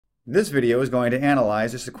This video is going to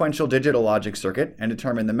analyze a sequential digital logic circuit and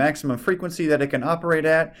determine the maximum frequency that it can operate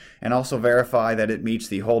at, and also verify that it meets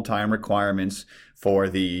the hold time requirements for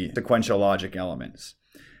the sequential logic elements.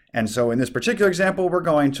 And so in this particular example, we're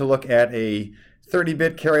going to look at a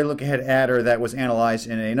 30-bit carry look-ahead adder that was analyzed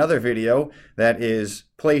in another video that is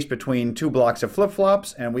placed between two blocks of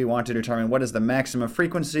flip-flops, and we want to determine what is the maximum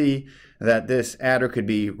frequency that this adder could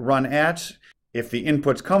be run at if the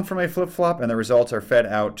inputs come from a flip-flop and the results are fed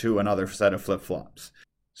out to another set of flip-flops.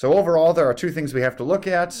 So overall, there are two things we have to look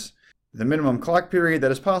at: the minimum clock period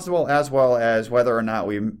that is possible, as well as whether or not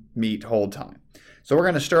we meet hold time. So we're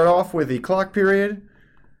going to start off with the clock period.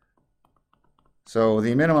 So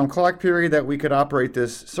the minimum clock period that we could operate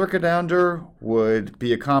this circuit under would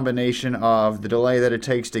be a combination of the delay that it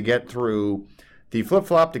takes to get through the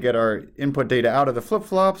flip-flop to get our input data out of the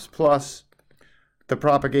flip-flops, plus the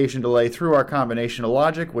propagation delay through our combinational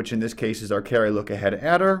logic, which in this case is our carry look-ahead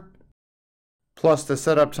adder, plus the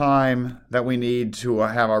setup time that we need to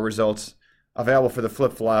have our results available for the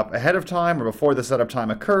flip-flop ahead of time or before the setup time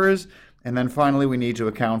occurs. And then finally, we need to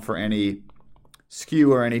account for any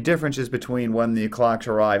skew or any differences between when the clocks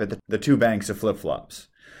arrive at the two banks of flip-flops.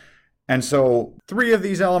 And so three of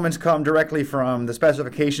these elements come directly from the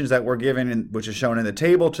specifications that were given, which is shown in the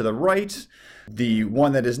table to the right. The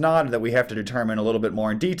one that is not, that we have to determine a little bit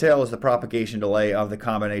more in detail, is the propagation delay of the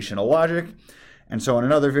combinational logic. And so in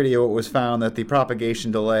another video, it was found that the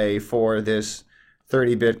propagation delay for this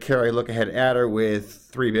 30-bit carry look-ahead adder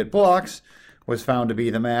with 3-bit blocks was found to be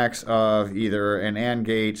the max of either an AND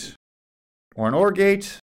gate or an OR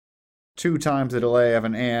gate, 2 times the delay of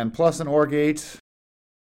an AND plus an OR gate,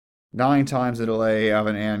 9 times the delay of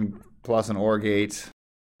an AND plus an OR gate,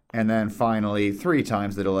 and then finally 3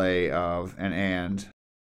 times the delay of an AND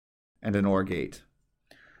and an OR gate.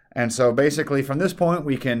 And so basically from this point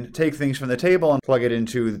we can take things from the table and plug it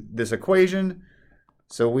into this equation.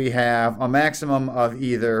 So we have a maximum of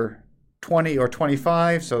either 20 or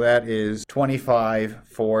 25, so that is 25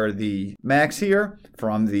 for the max here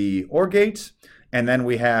from the OR gates, and then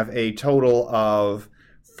we have a total of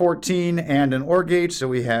 14 and an OR gate, so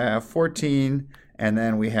we have 14, and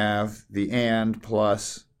then we have the AND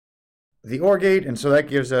plus the OR gate, and so that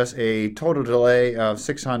gives us a total delay of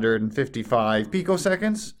 655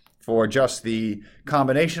 picoseconds for just the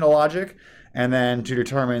combinational logic. And then to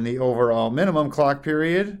determine the overall minimum clock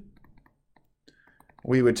period,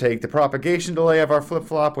 we would take the propagation delay of our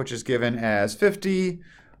flip-flop, which is given as 50,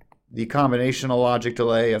 the combinational logic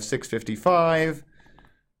delay of 655,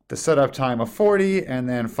 the setup time of 40, and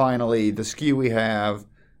then finally the skew we have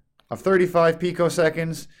of 35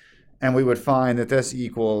 picoseconds, and we would find that this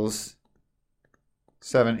equals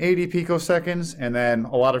 780 picoseconds. And then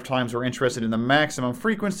a lot of times we're interested in the maximum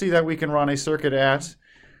frequency that we can run a circuit at,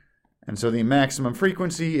 and so the maximum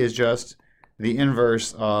frequency is just the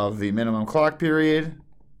inverse of the minimum clock period.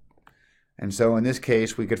 And so in this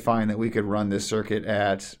case, we could find that we could run this circuit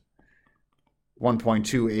at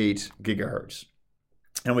 1.28 gigahertz.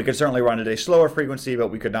 And we could certainly run at a slower frequency, but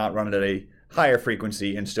we could not run it at a higher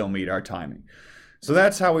frequency and still meet our timing. So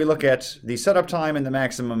that's how we look at the setup time and the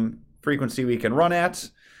maximum frequency we can run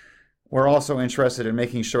at. We're also interested in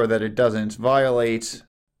making sure that it doesn't violate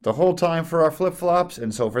the hold time for our flip-flops.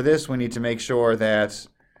 And so for this, we need to make sure that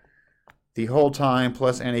the hold time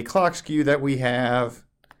plus any clock skew that we have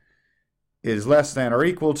is less than or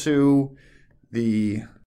equal to the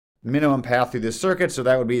minimum path through this circuit. So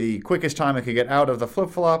that would be the quickest time it could get out of the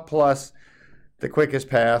flip-flop plus the quickest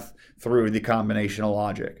path through the combinational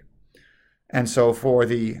logic. And so for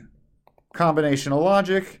the combinational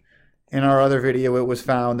logic, in our other video, it was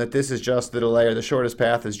found that this is just the delay, or the shortest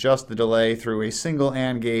path is just the delay through a single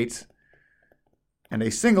AND gate and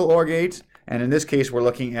a single OR gate. And in this case, we're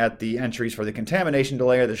looking at the entries for the contamination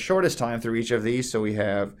delay, or the shortest time through each of these. So we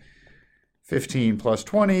have 15 plus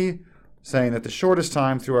 20, saying that the shortest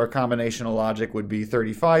time through our combinational logic would be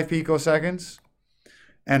 35 picoseconds.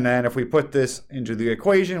 And then if we put this into the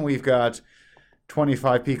equation, we've got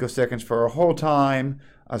 25 picoseconds for a hold time,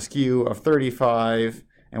 a skew of 35,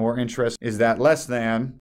 and we're interested, is that less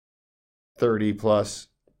than 30 plus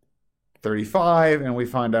 35? And we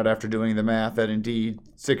find out after doing the math that indeed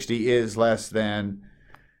 60 is less than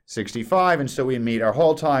 65, and so we meet our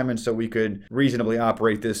hold time, and so we could reasonably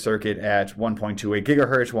operate this circuit at 1.28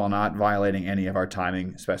 gigahertz while not violating any of our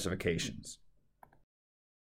timing specifications.